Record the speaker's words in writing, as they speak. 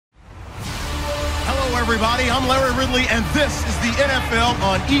everybody. I'm Larry Ridley, and this is the NFL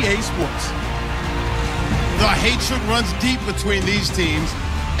on EA Sports. The hatred runs deep between these teams,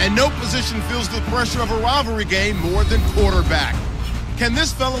 and no position feels the pressure of a rivalry game more than quarterback. Can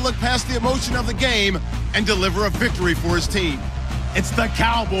this fella look past the emotion of the game and deliver a victory for his team? It's the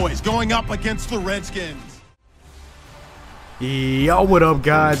Cowboys going up against the Redskins. Yo, what up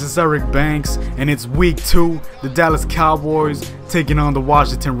guys, it's Eric Banks and it's week 2. The Dallas Cowboys taking on the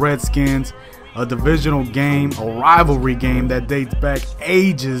Washington Redskins. A divisional game, a rivalry game that dates back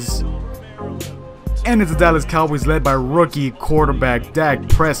ages. And it's the Dallas Cowboys led by rookie quarterback Dak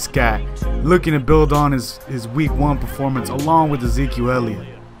Prescott, looking to build on his week 1 performance along with Ezekiel Elliott.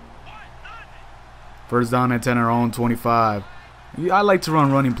 First down at 10 our own 25. I like to run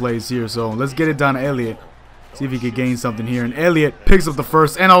running plays here, so let's get it down to Elliott. See if he could gain something here. And Elliott picks up the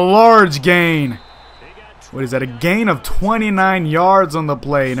first and a large gain. What is that? A gain of 29 yards on the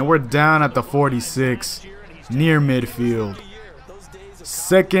play. And we're down at the 46 near midfield.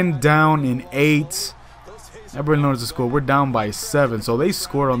 Second down and 8. Everybody knows the score. We're down by 7. So they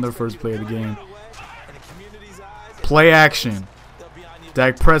scored on their first play of the game. Play action.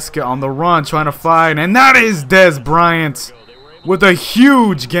 Dak Prescott on the run trying to find. And that is Dez Bryant with a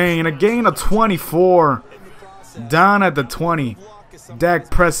huge gain. A gain of 24. Down at the 20, Dak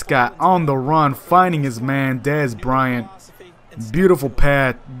Prescott on the run, finding his man, Dez Bryant. Beautiful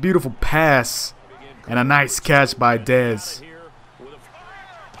pass, and a nice catch by Dez.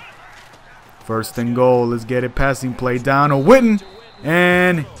 First and goal, let's get it. Passing play down to Witten,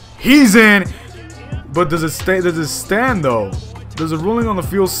 and he's in. But does it stay? Does it stand though? Does the ruling on the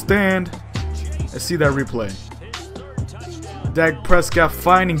field stand? Let's see that replay. Dak Prescott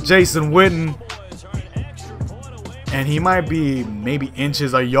finding Jason Witten. And he might be maybe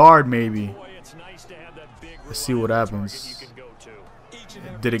inches, a yard maybe. Let's see what happens.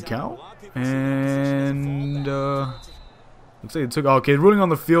 Did it count? And looks like it took. Okay, ruling on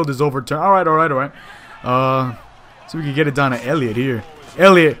the field is overturned. All right. So we can get it down to Elliott here.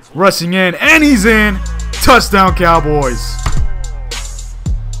 Elliott rushing in, and he's in. Touchdown, Cowboys.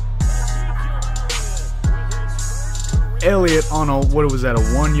 Elliott on a, what was that, a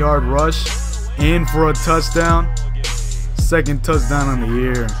 1-yard rush, in for a touchdown. Second touchdown on the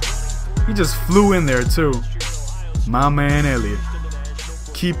year. He just flew in there too. My man Elliott.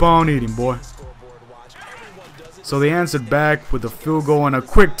 Keep on eating, boy. So they answered back with a field goal and a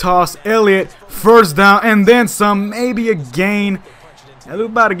quick toss. Elliott, first down and then some. Maybe a gain.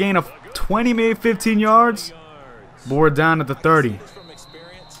 About a gain of 20, maybe 15 yards. But we're down at the 30.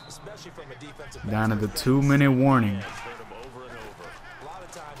 Down at the 2-minute warning.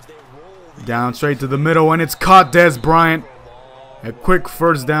 Down straight to the middle, and it's caught. Dez Bryant. A quick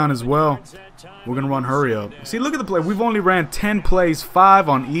first down as well. We're going to run hurry up. See, look at the play. We've only ran 10 plays, 5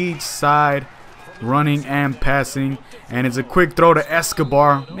 on each side, running and passing. And it's a quick throw to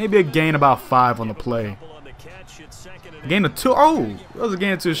Escobar. Maybe a gain about 5 on the play. A gain of 2. Oh, that was a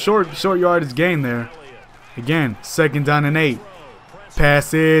gain of 2. Short yardage gain there. Again, second down and 8.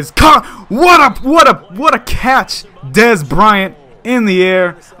 Pass is caught. What a catch. Dez Bryant in the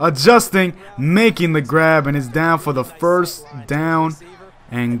air, adjusting, making the grab, and is down for the first down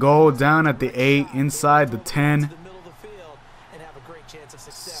and goal down at the 8, inside the 10.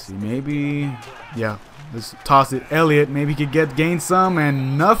 Let's see, maybe, yeah, let's toss it. Elliott, maybe he could gain some,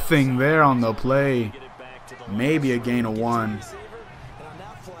 and nothing there on the play. Maybe a gain of 1.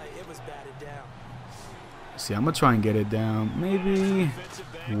 See, I'm gonna try and get it down. Maybe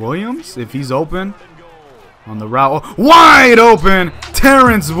Williams, if he's open. On the route, oh, wide open,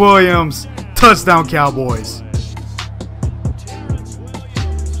 Terrence Williams, touchdown Cowboys.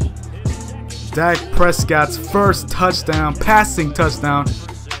 Dak Prescott's first touchdown, passing touchdown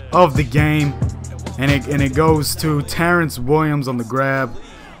of the game, and it goes to Terrence Williams on the grab.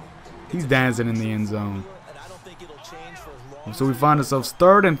 He's dancing in the end zone. So we find ourselves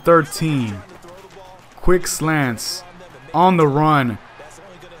 3rd and 13. Quick slants on the run.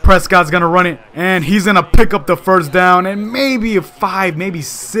 Prescott's going to run it, and he's going to pick up the first down, and maybe a 5, maybe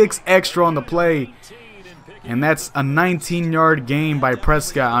 6 extra on the play. And that's a 19-yard gain by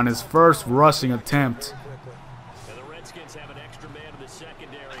Prescott on his first rushing attempt.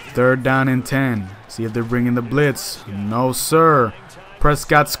 3rd down and 10. See if they're bringing the blitz. No, sir.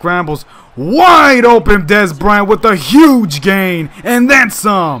 Prescott scrambles. Wide open, Dez Bryant with a huge gain, and then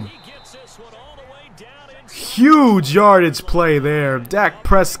some. Huge yardage play there. Dak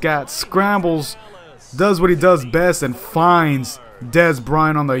Prescott scrambles, does what he does best, and finds Dez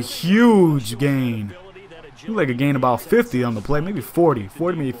Bryant on the huge gain. Looked like a gain about 50 on the play, maybe 40,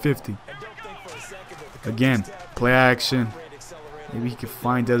 maybe 50. Again, play action. Maybe he can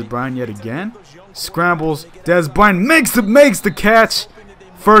find Dez Bryant yet again. Scrambles. Dez Bryant makes the catch.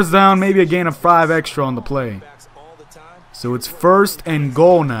 First down, maybe a gain of 5 extra on the play. So it's 1st and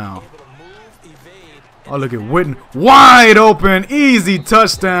goal now. Oh, look at Witten. Wide open. Easy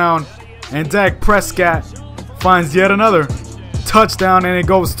touchdown. And Dak Prescott finds yet another touchdown, and it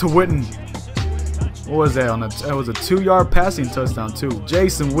goes to Witten. What was that? It was a 2-yard passing touchdown, too.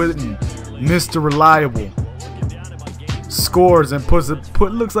 Jason Witten, Mr. Reliable, scores and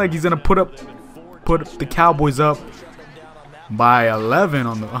looks like he's going to put the Cowboys up by 11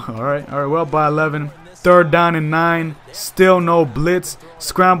 on the. All right, well, by 11. 3rd down and 9. Still no blitz.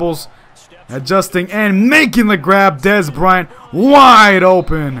 Scrambles, adjusting and making the grab. Dez Bryant wide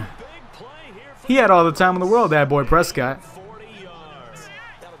open. He had all the time in the world, that boy Prescott.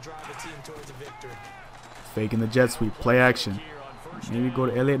 Faking the jet sweep. Play action. Maybe go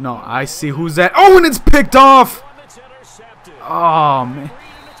to Elliott. No, I see who's that. Oh, and it's picked off. Oh man.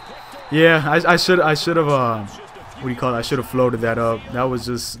 Yeah, I should have what do you call it? I should have floated that up. That was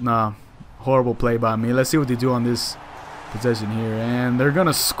just horrible play by me. Let's see what they do on this possession here, and they're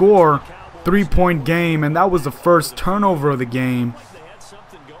gonna score. 3-point game, and that was the first turnover of the game.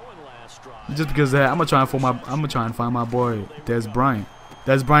 Just because of that, I'm gonna try and find my boy Dez Bryant.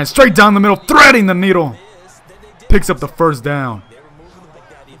 Dez Bryant straight down the middle, threading the needle. Picks up the 1st down.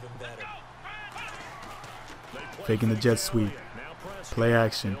 Faking the jet sweep. Play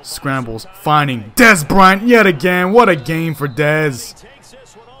action. Scrambles. Finding Dez Bryant yet again. What a game for Dez.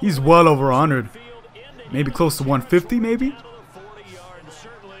 He's well over 100. Maybe close to 150, maybe?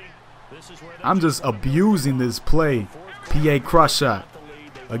 I'm just abusing this play. PA cross shot.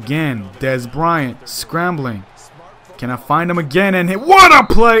 Again, Dez Bryant scrambling. Can I find him again and hit? What a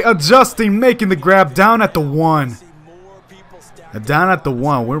play! Adjusting, making the grab down at the 1. Down at the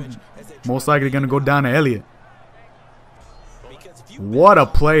 1. We're most likely going to go down to Elliott. What a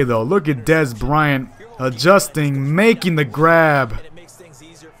play, though. Look at Dez Bryant adjusting, making the grab.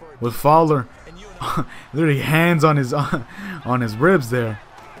 With Fowler literally hands on his ribs there.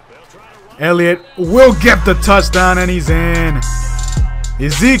 Elliott will get the touchdown, and he's in.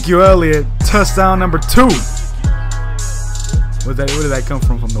 Ezekiel Elliott, touchdown number 2. Where did that come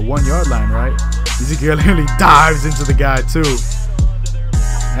from? From the 1-yard line, right? Ezekiel literally dives into the guy, too.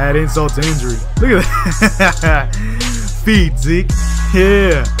 Add insult to injury. Look at that. Feed, Zeke.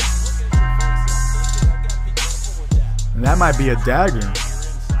 Yeah. And that might be a dagger.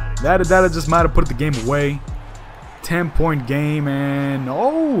 That just might have put the game away. 10-point game, and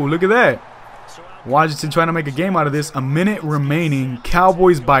oh, look at that. Washington trying to make a game out of this. A minute remaining.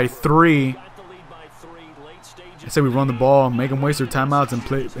 Cowboys by 3. I say we run the ball, make them waste their timeouts,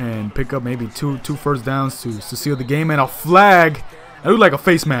 and pick up maybe two first downs to seal the game. And a flag. It looked like a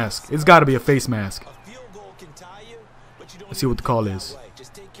face mask. It's got to be a face mask. Let's see what the call is.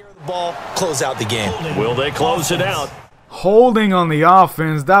 Ball, close out the game. Will they close it out? Holding on the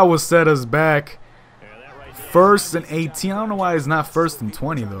offense. That will set us back. 1st and 18. I don't know why it's not 1st and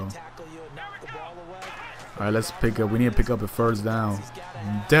 20 though. All right, let's pick up. We need to pick up a 1st down.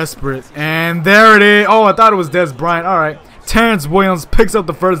 Desperate, and there it is. Oh, I thought it was Dez Bryant. All right, Terrence Williams picks up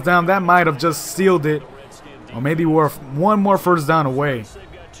the 1st down. That might have just sealed it, or maybe we're 1 more 1st down away.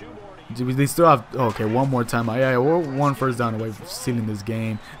 They still have okay, 1 more time. Yeah, we're 1 1st down away from sealing this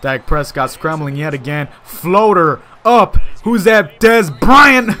game. Dak Prescott scrambling yet again. Floater up. Who's that? Dez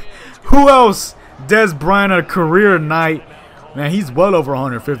Bryant. Who else? Dez Bryant, a career night. Man, he's well over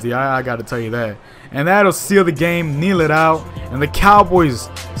 150. I got to tell you that. And that'll seal the game, kneel it out. And the Cowboys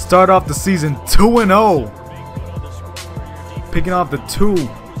start off the season 2-0. Picking off the 2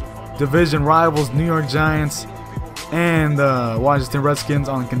 division rivals, New York Giants and the Washington Redskins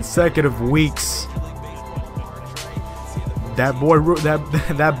on consecutive weeks. That boy,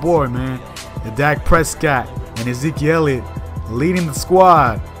 man. The Dak Prescott and Ezekiel Elliott leading the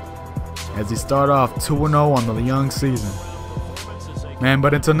squad as they start off 2-0 on the young season. Man,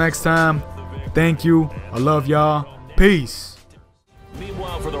 but until next time, thank you. I love y'all. Peace.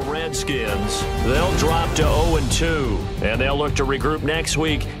 Meanwhile, for the Redskins, they'll drop to 0-2, and they'll look to regroup next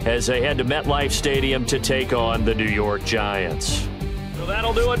week as they head to MetLife Stadium to take on the New York Giants. So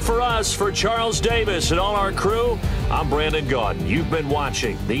that'll do it for us. For Charles Davis and all our crew, I'm Brandon Gaudin. You've been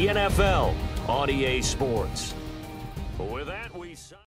watching the NFL on EA Sports.